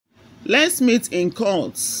Let's meet in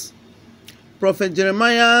courts. Prophet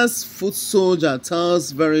Jeremiah's foot soldier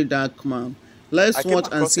tells very dark man. Let's watch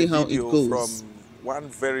and see how it goes. From one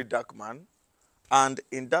very dark man, and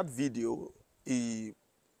in that video, he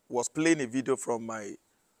was playing a video from my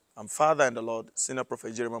father in the Lord, Senior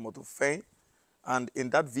Prophet Jeremiah Motofeng, and in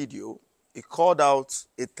that video, he called out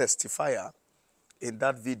a testifier in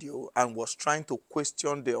that video and was trying to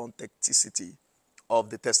question the authenticity of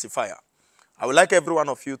the testifier. I would like every one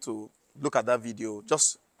of you to look at that video.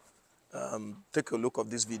 Just take a look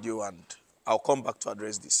of this video and I'll come back to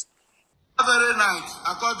address this. That very night,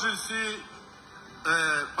 I called to see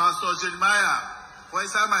Pastor Jeremiah for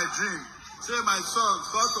inside my dream. Say, my son,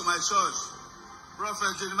 come to my church.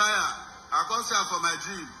 Prophet Jeremiah, I called him for my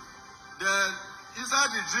dream. Then,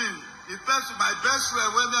 inside the dream, he passed my best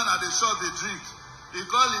friend when me and the shop they drink. He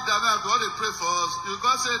called it down, God they pray for us.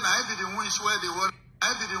 Because say, I did the wish where they worry.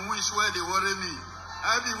 I did the wish where they worry me.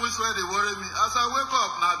 I did the wish where they worry me. As I wake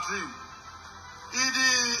up, now dream. In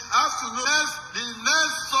the afternoon, the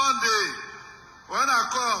next Sunday, when I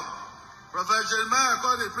come, Prophet Jeremiah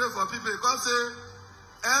called to pray for people. Because say,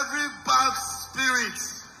 every bad spirit,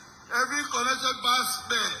 every connected bad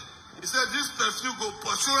spell, he said, this perfume go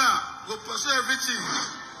pursue everything.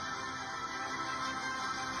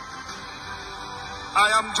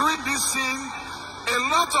 I am doing this thing. A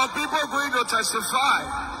lot of people are going to testify.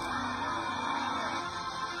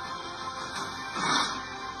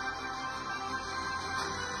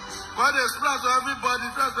 God is proud to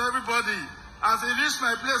everybody. As he reached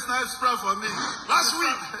my place, now it's proud for me. Last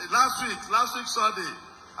week Sunday,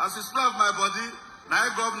 as he proud my body, now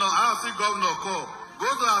governor, I see governor call. Go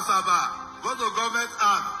to Asaba, go to government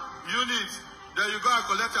act, unit, then you go and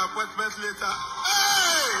collect your appointment later.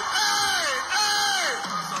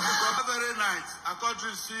 That very night, I called to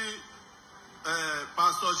see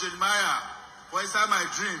Pastor Jeremiah for inside my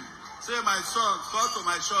dream. Say, my son, come to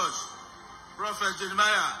my church. Prophet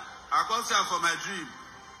Jeremiah, I called him for my dream.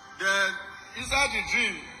 Then, inside the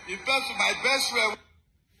dream, he passed my best friend.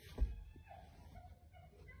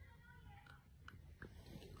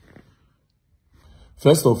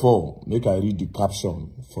 First of all, make I read the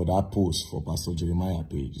caption for that post for Pastor Jeremiah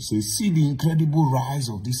page. It says, see the incredible rise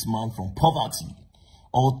of this man from poverty,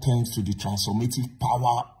 all thanks to the transformative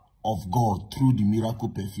power of God through the miracle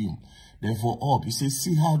perfume. Therefore, up, he says,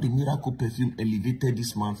 see how the miracle perfume elevated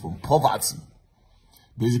this man from poverty.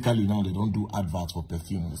 Basically, now they don't do adverts for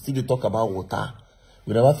perfume. Still, they talk about water.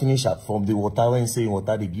 We never finish up from the water. When saying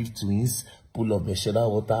water, they give twins, pool of Besheda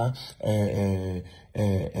water.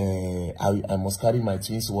 I must carry my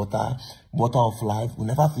twins water of life. We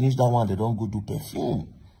never finish that one. They don't go do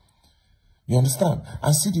perfume. You understand?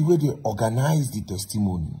 And see the way they organize the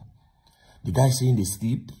testimony. The guy saying they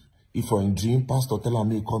sleep. If you're in dream, pastor tell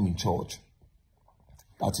him, come in church.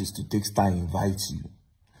 That is to take time, invite you.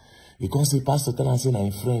 You can't say, pastor tell him, say,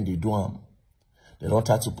 I'm friend, they do them. They don't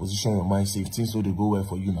try to position your mind, say, if things don't go well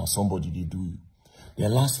for you, now somebody they do you.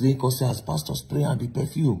 Then lastly, because say, as pastor spray and the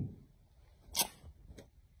perfume.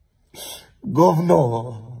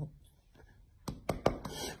 Governor,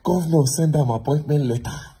 send them appointment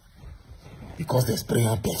letter. Because they spray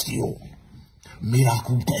and perfume.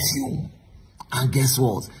 Miracle perfume. And guess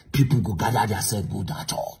what? People go gather themselves, go to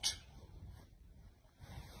church.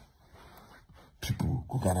 People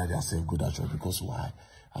go gather themselves, go to church. Because why?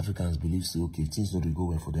 Africans believe, say, okay, things don't go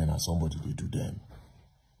well for them and somebody they do them.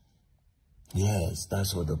 Yes,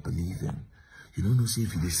 that's what they believe in. You don't know, say,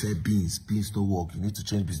 if you sell beans don't work. You need to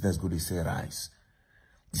change business, go they sell rice.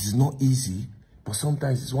 This is not easy, but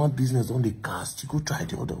sometimes it's one business on the cast. You go try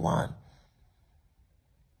the other one.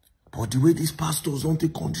 But the way these pastors don't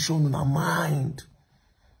take condition in our mind.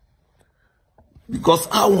 Because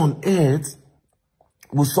how on earth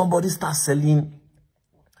will somebody start selling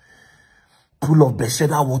pool of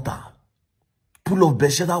Besheda water? Pool of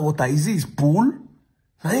Besheda water, is it his pool?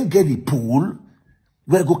 I ain't get the pool.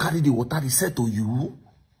 Where go carry the water, they said to you.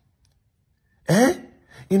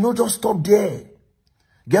 You know, just stop there.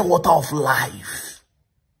 Get water of life.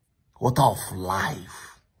 Water of life.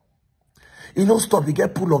 You know, stop. You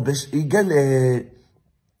get pool of Besheda.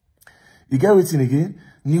 You get waiting again.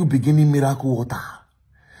 New beginning miracle water.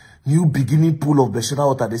 New beginning pool of Besheda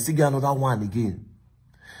water. They still get another one again.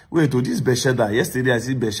 Wait, to this Besheda. Yesterday I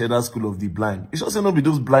see Besheda School of the Blind. It's just not be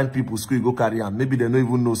those blind people school go carry on. Maybe they don't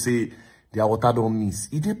even know, say, their water don't miss.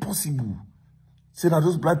 Is it possible? Say that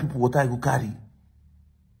those blind people water I go carry.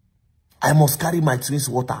 I must carry my twins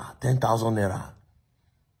water. 10,000 naira.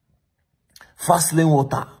 Fast lane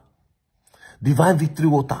water. Divine victory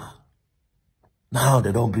water. Now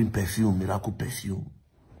they don't bring perfume, miracle perfume.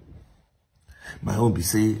 My own be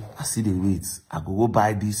say, I see the wait. I go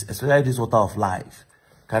buy this, especially this water of life.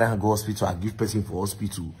 Carry and go hospital, I give person for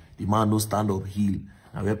hospital. The man no stand up, heal.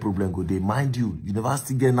 And where problem go, they mind you. You never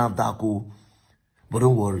still get enough dark. But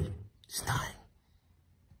don't worry, it's time.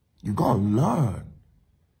 You gonna learn.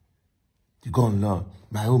 You gonna learn.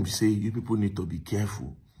 My own be say, you people need to be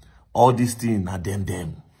careful. All these things are them.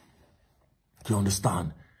 Do you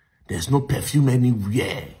understand? There's no perfume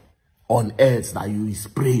anywhere on earth that you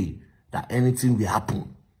spray that anything will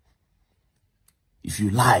happen. If you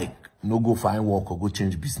like, no go find work or go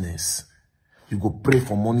change business. You go pray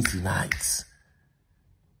from morning to night.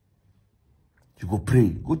 You go pray.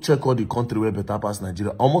 Go check all the country where better pass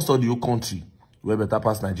Nigeria. Almost all the whole country where better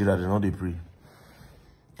pass Nigeria, they know they pray.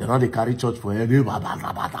 They know they carry church for head.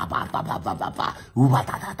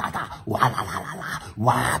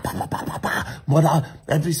 Mother,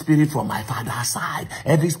 every spirit from my father's side,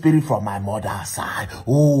 every spirit from my mother's side.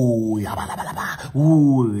 Oh,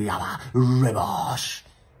 rebash.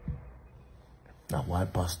 Now why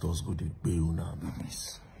pastors go to pay you now,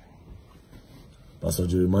 babies? Pastor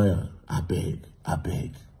Jeremiah, I beg,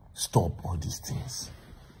 stop all these things.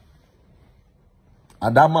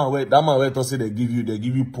 And that man where to say they give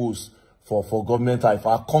you posts for government. If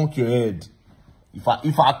I conk your head, if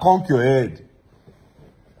I conk your head,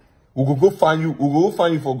 we go find you. We go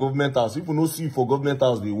find you for government house. If we no see you for government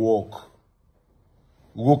house, they walk.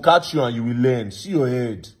 We go catch you and you will learn. See your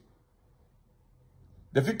head.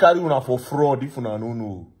 They fit carry una for fraud if una no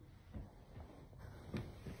know.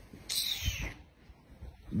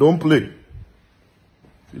 Don't play.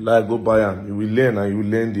 If you like, go buy them. You will learn and you will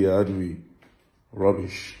learn the hard way.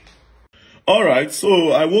 Rubbish. All right,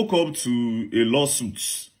 so I woke up to a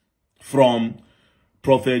lawsuit from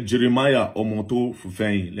Prophet Jeremiah Omoto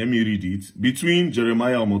Fufeyin. Let me read it. Between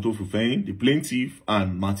Jeremiah Omoto Fufeyin, the plaintiff,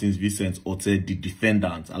 and Martins Vincent Ote, the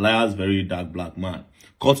defendant, alias very dark black man.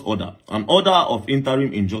 Court order. An order of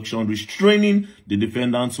interim injunction restraining the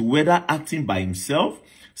defendant, whether acting by himself,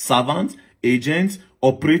 servant, agent,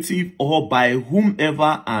 operative, or by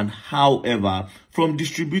whomever and however, from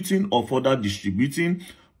distributing or further distributing,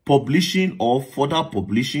 publishing or further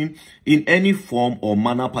publishing in any form or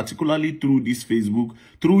manner, particularly through his Facebook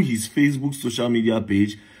social media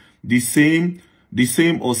page, the same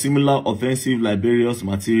or similar offensive, libelous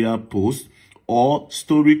material, post or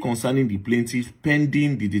story concerning the plaintiff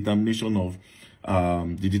pending the determination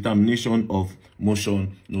of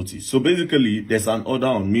motion notice. So basically, there's an order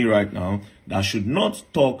on me right now that should not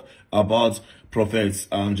talk about Prophet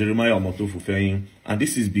Jeremiah Omoto Fufeyin, and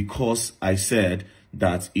this is because I said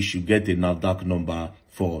that he should get a NAFDAC number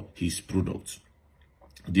for his product.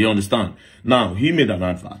 Do you understand? Now, he made an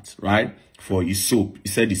advert, right, for his soap. He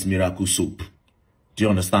said it's miracle soap. Do you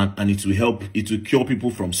understand? And it will help, it will cure people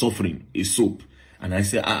from suffering, a soap. And I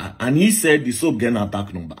said, and he said the soap get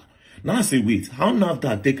NAFDAC number. Now I say, wait, how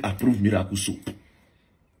NAFDAC take approved miracle soap?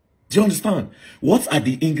 Do you understand? What are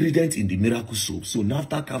the ingredients in the miracle soap? So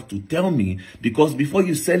NAFDAC have to tell me, because before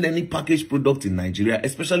you sell any packaged product in Nigeria,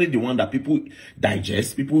 especially the one that people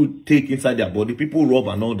digest, people take inside their body, people rub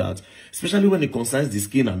and all that, especially when it concerns the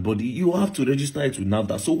skin and body, you have to register it with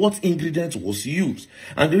NAFDAC. So what ingredient was used?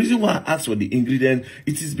 And the reason why I asked for the ingredient,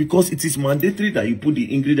 it is because it is mandatory that you put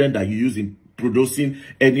the ingredient that you use in producing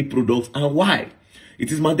any product. And why?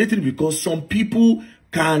 It is mandatory because some people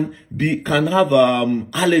can have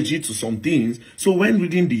allergy to some things. So when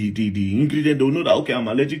reading the ingredient, they'll know that, okay, I'm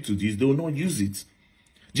allergic to this. They will not use it.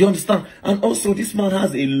 Do you understand? And also, this man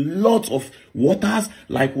has a lot of waters,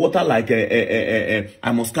 like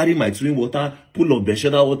I must carry my twin water, pull of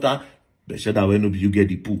Besheda water. Besheda, when you get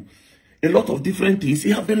the pool. A lot of different things. He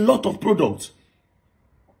have a lot of products.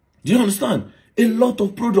 Do you understand? A lot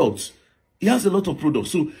of products. He has a lot of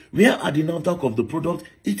products. So where are the NAFDAC of the product?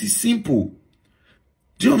 It is simple.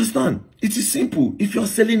 Do you understand? It is simple. If you're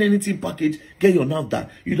selling anything packaged, get your NAFDAC.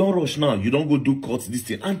 You don't rush now. You don't go do cuts, this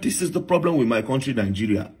thing. And this is the problem with my country,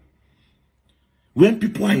 Nigeria. When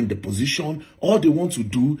people are in the position, all they want to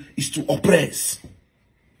do is to oppress.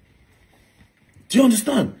 Do you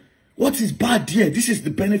understand? What is bad here? This is the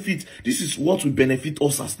benefit. This is what will benefit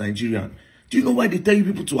us as Nigerians. Do you know why they tell you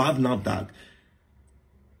people to have NAFDAC?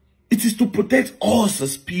 It is to protect us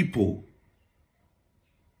as people.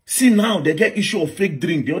 See now, they get issue of fake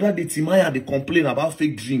drink. The other day, Timaya, they complain about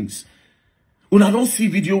fake drinks. When I don't see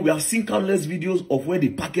video, we have seen countless videos of where they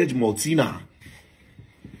package Maltina.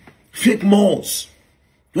 Fake malls.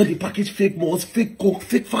 Where they package fake malls, fake Coke,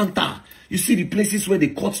 fake Fanta. You see the places where they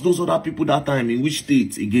caught those other people that time, in which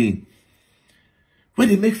states again? Where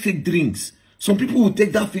they make fake drinks. Some people will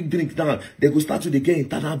take that fake drink down. They go start to get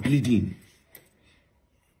internal bleeding.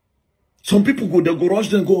 Some people go, they go rush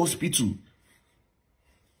them, go hospital.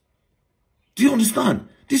 Do you understand?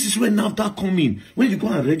 This is where NAFDAC come in. When you go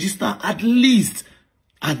and register, at least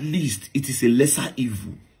it is a lesser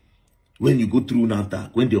evil. When you go through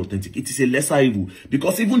NAFDAC, when they're authentic, it is a lesser evil.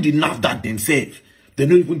 Because even the NAFDAC themselves, they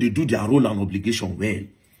know even they do their role and obligation well.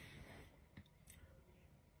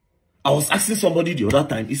 I was asking somebody the other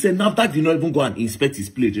time, he said NAFDAC did not even go and inspect his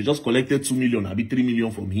plate. They just collected 2 million, maybe 3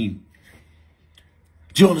 million from him.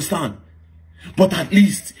 Do you understand? But at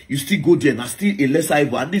least you still go there and still a lesser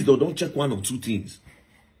evil. At least they don't check one or two things.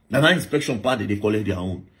 Now that inspection part, they collect their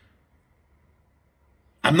own.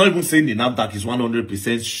 I'm not even saying the NAFDAC is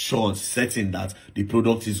 100% sure, certain that the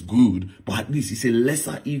product is good, but at least it's a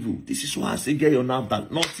lesser evil. This is why I say get your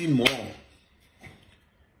NAFDAC, nothing more.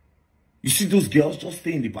 You see those girls just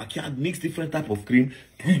stay in the backyard, mix different type of cream.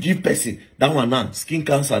 You give person that one now, skin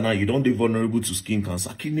cancer now, you don't be vulnerable to skin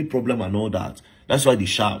cancer, kidney problem and all that. That's why they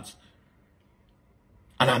shout.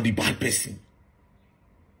 And I'm the bad person.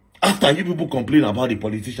 After you people complain about the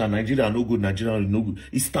politician, Nigeria no good, Nigeria no good,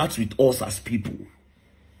 it starts with us as people.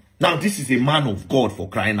 Now this is a man of God, for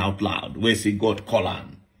crying out loud. Where say God call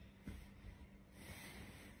him?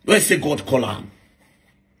 Where say God call him?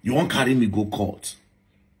 You won't carry me go court.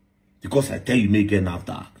 Because I tell you, make an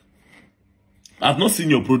after. I've not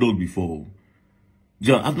seen your product before.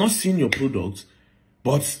 Yeah, I've not seen your product,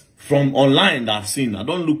 but from online that I've seen, I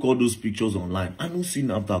don't look all those pictures online. I don't see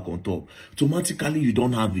NAFDAC on top. Automatically, you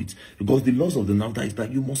don't have it. Because the laws of the NAFDAC is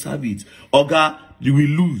that you must have it. Oga, you will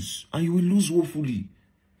lose. And you will lose woefully.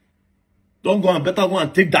 Don't go and better go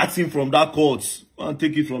and take that thing from that court. Go and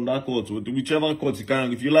take it from that court. Whichever court you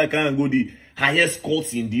can. If you like, can go the highest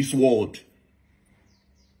courts in this world.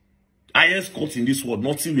 Highest court in this world.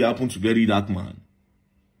 Nothing will happen to bury that man.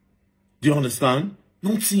 Do you understand?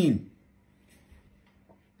 Nothing.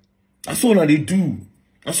 That's all that they do.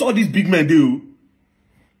 That's all these big men do.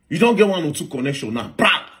 You don't get one or two connection now.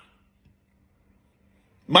 Brah!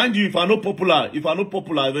 Mind you, if I'm not popular,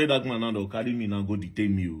 I very that man now, they'll carry me and go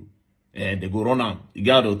detain me. And they go run am. The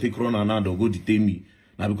guy will take run and they'll go detain me.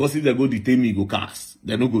 Now because if they go detain me, go cast.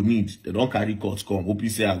 They no go need. They don't carry courts come. Hope you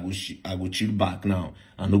say I go chill back now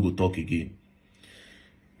and no go talk again.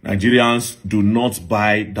 Nigerians, do not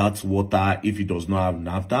buy that water if it does not have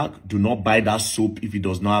NAFDAC. Do not buy that soap if it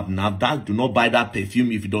does not have NAFDAC. Do not buy that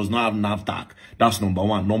perfume if it does not have NAFDAC. That's number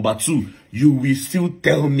one. Number two, you will still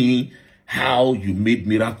tell me how you made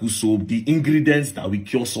miracle soap, the ingredients that will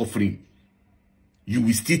cure suffering. You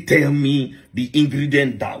will still tell me the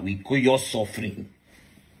ingredient that will cure your suffering.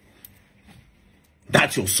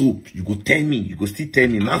 That's your soap. You go tell me. You go still tell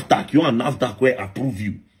me. NAFDAC, you and NAFDAC will approve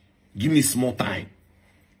you. Give me small time.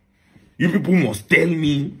 You people must tell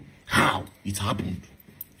me how it happened.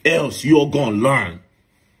 Else you're going to learn.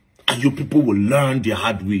 And you people will learn the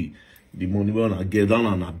hard way. The money will not get down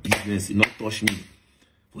on a business. It not touch me.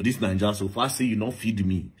 For this Nigeria, so far say you not feed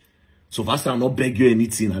me. So far say I not beg you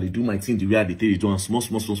anything. And they do my thing the way I tell you do. And small.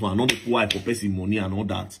 I know the poor I person money and all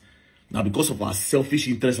that. Now because of our selfish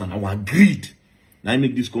interest and our greed. Now I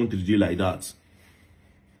make this country deal like that.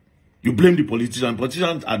 You blame the politicians.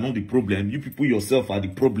 Politicians are not the problem. You people yourself are the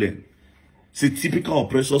problem. It's a typical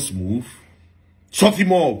oppressor's move. Shut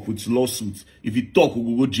him up with lawsuits. If he talk, we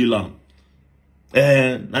will go jail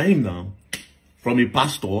him. Now him now. From a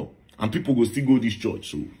pastor, and people go still go this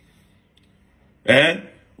church. So,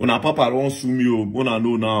 when a papa don't sue me, when I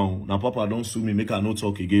know now, na papa don't sue me, make I not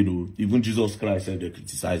talk again. Oh. Even Jesus Christ said they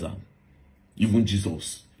criticize him. Even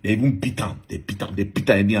Jesus. They even beat him. They beat him. They beat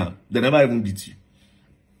him anyhow. They never even beat you.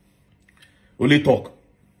 Only talk.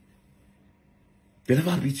 They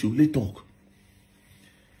never beat you. Only talk.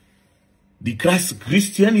 The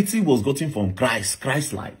Christianity was gotten from Christ.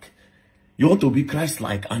 Christ-like. You want to be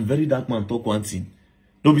Christ-like and very dark man talk one thing.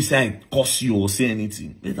 Don't be saying curse you or say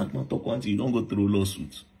anything. Very dark man talk one thing. You don't go through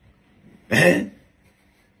lawsuits. I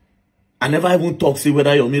never even talk say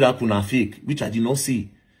whether your miracle are fake, which I did not say.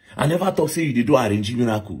 I never talk say you did do arrange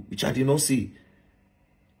miracle, which I did not say.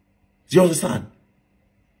 Do you understand?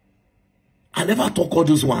 I never talk all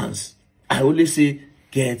those ones. I only say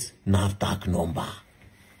get NAFDAC number.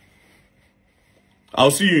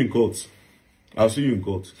 I'll see you in court. I'll see you in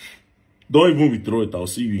court. Don't even withdraw it. I'll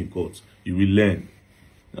see you in court. You will learn.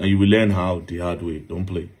 And you will learn how the hard way. Don't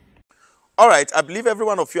play. All right. I believe every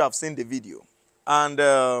one of you have seen the video. And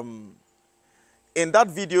in that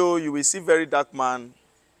video, you will see very dark man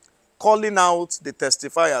calling out the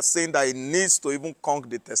testifier, saying that he needs to even conk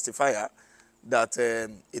the testifier, that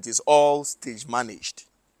it is all stage managed.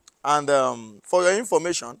 And for your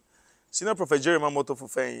information, Senior Prophet Jeremiah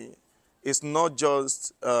Motofufeyin is not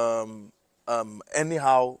just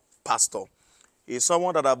anyhow pastor. He's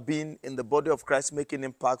someone that have been in the body of Christ making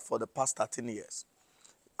impact for the past 13 years.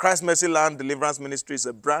 Christ Mercy Land Deliverance Ministry is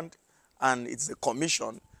a brand, and it's a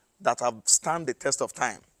commission that have stand the test of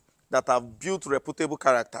time, that have built reputable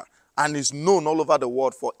character, and is known all over the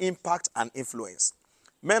world for impact and influence.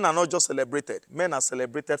 Men are not just celebrated. Men are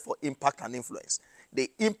celebrated for impact and influence. The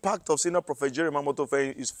impact of Senior Prophet Jeremiah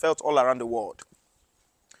Motofe is felt all around the world.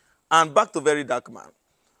 And back to Very Dark Man.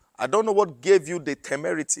 I don't know what gave you the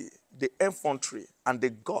temerity, the effrontery, and the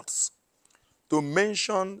guts to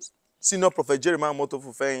mention Senior Prophet Jeremiah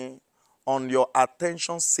Motofe on your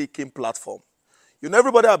attention-seeking platform. You know,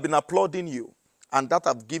 everybody have been applauding you, and that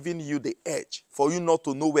have given you the edge for you not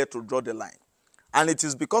to know where to draw the line. And it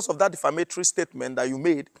is because of that defamatory statement that you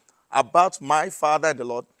made about my father and the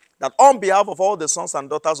Lord, that on behalf of all the sons and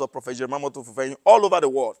daughters of Prophet Jeremiah Motofe all over the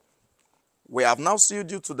world, we have now sued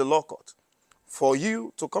you to the law court for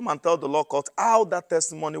you to come and tell the law court how that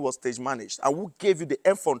testimony was stage managed and who gave you the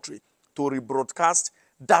effrontery to rebroadcast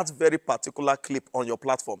that very particular clip on your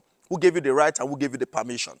platform. Who gave you the right and who gave you the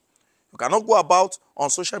permission? You cannot go about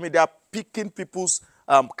on social media picking people's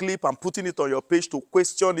clip and putting it on your page to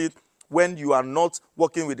question it when you are not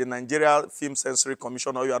working with the Nigeria Film Censorship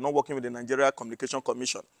Commission or you are not working with the Nigeria Communication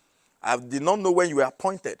Commission. I did not know when you were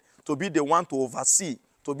appointed to be the one to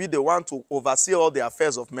oversee all the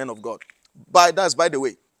affairs of men of God. By the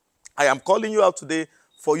way, I am calling you out today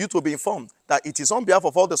for you to be informed that it is on behalf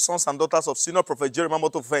of all the sons and daughters of Senior Prophet Jeremiah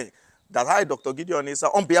Motofe that I, Dr. Gideon Issa,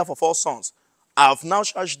 on behalf of all sons, I have now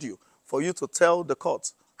charged you for you to tell the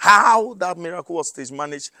court how that miracle was stage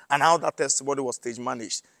managed and how that testimony was stage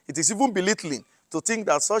managed. It is even belittling to think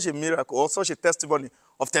that such a miracle or such a testimony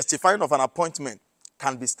of testifying of an appointment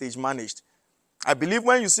can be stage managed. I believe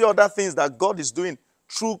when you see other things that God is doing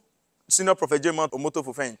through Senior Prophet Jeremiah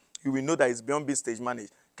Motofe, you will know that it's beyond being stage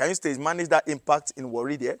managed. Can you stage manage that impact in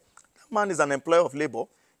Warri there? That man is an employer of labor.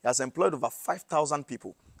 He has employed over 5,000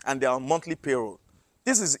 people, and they are on monthly payroll.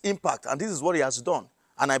 This is impact, and this is what he has done.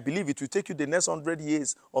 And I believe it will take you the next 100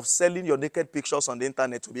 years of selling your naked pictures on the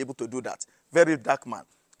internet to be able to do that. Very Dark Man.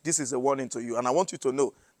 This is a warning to you, and I want you to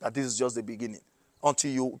know that this is just the beginning.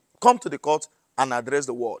 Until you come to the court and address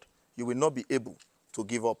the world, you will not be able to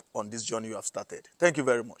give up on this journey you have started. Thank you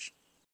very much.